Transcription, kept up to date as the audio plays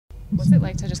What's it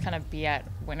like to just kind of be at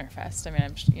Winterfest? I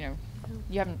mean,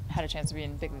 you haven't had a chance to be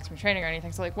in big league spring training or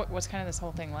anything, so like, what's kind of this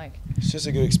whole thing like? It's just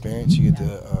a good experience. You get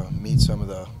to meet some of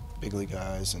the big league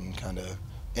guys and kind of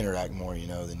interact more,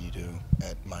 than you do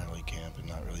at minor league camp and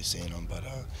not really seeing them. But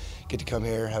get to come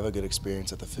here, have a good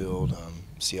experience at the field,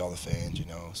 see all the fans,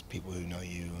 people who know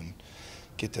you, and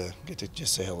get to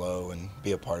just say hello and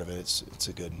be a part of it. It's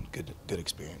a good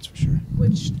experience for sure.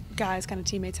 Which guys, kind of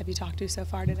teammates, have you talked to so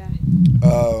far today?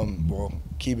 Well,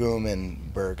 Keyboom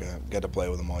and Burke, I got to play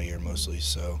with them all year mostly,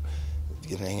 so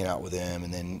getting hanging out with them,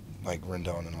 and then like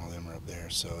Rendon and all them are up there,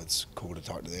 so it's cool to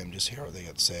talk to them, just hear what they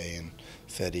got to say, and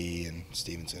Fetty and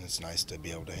Stevenson. It's nice to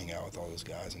be able to hang out with all those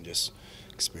guys and just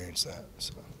experience that.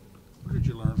 So, what did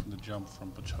you learn from the jump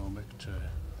from Potomac to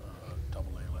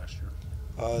AA last year?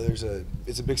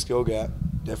 It's a big skill gap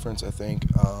difference, I think.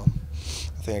 I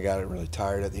think I got it really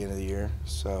tired at the end of the year,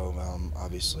 so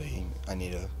obviously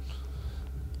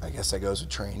I guess that goes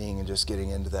with training and just getting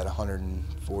into that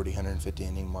 140, 150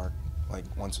 inning mark, like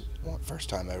first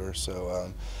time ever.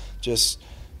 So just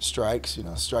strikes,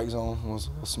 strike zone was a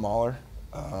little smaller,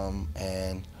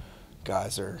 and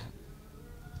guys are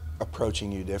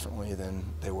approaching you differently than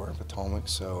they were in Potomac.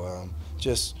 So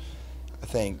I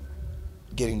think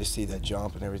getting to see that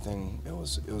jump and everything, it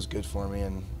was good for me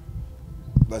and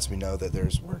lets me know that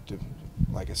there's work to,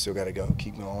 like, I still got to go,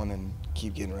 keep going and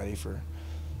keep getting ready for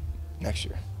next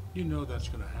year. You know that's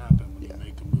going to happen when you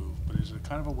make a move, but is it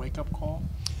kind of a wake-up call?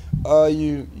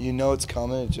 You know it's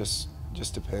coming. It just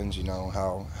depends,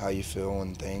 how you feel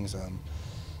and things.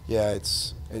 It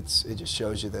just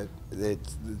shows you that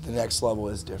the next level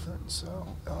is different. So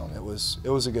it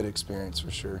was a good experience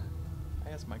for sure.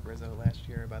 I asked Mike Rizzo last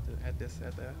year about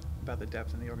the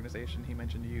depth in the organization. He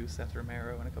mentioned you, Seth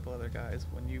Romero, and a couple other guys.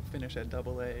 When you finish at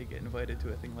AA, get invited to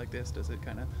a thing like this, does it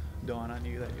kind of dawn on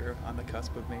you that you're on the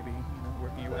cusp of maybe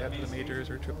working your way up to the majors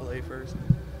or AAA first?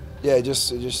 Yeah, it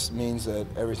just means that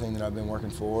everything that I've been working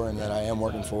for and that I am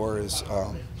working for is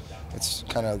it's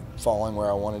kind of falling where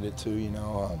I wanted it to.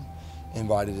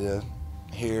 Invited to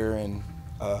here, and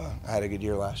I had a good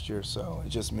year last year, so it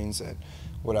just means that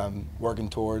what I'm working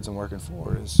towards and working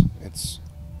for is it's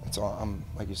on. I'm,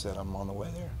 like you said, I'm on the way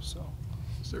there. So,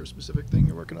 is there a specific thing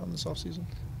you're working on this offseason?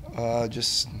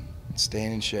 Just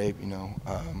staying in shape.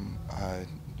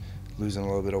 Losing a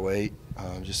little bit of weight,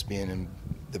 just being in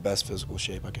the best physical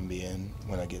shape I can be in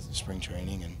when I get to spring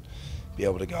training and be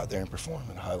able to go out there and perform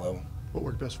at a high level. What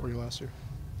worked best for you last year?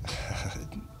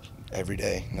 Every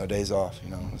day, no days off.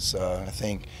 I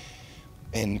think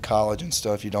in college and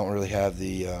stuff, you don't really have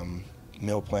the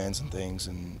meal plans and things,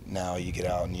 and now you get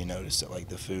out and you notice that like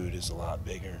the food is a lot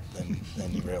bigger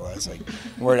than you realize. Like,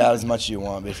 work out as much as you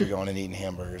want, but if you're going and eating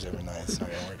hamburgers every night, it's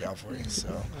not going to work out for you.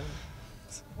 So,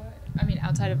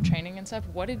 Outside of training and stuff,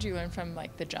 what did you learn from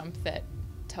like the jump that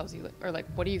tells you, or like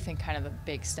what do you think kind of the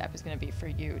big step is going to be for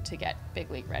you to get big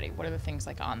league ready? What are the things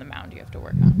like on the mound you have to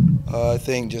work on? I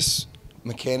think just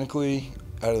mechanically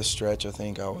out of the stretch, I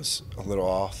think I was a little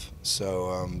off.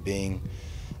 So being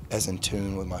as in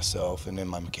tune with myself and then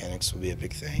my mechanics would be a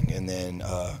big thing. And then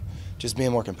just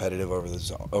being more competitive over the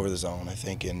zone. I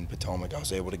think in Potomac I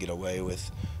was able to get away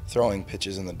with throwing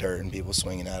pitches in the dirt and people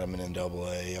swinging at them, and in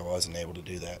AA I wasn't able to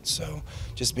do that. So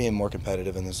just being more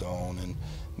competitive in the zone and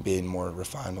being more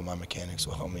refined with my mechanics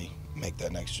will help me make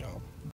that next jump.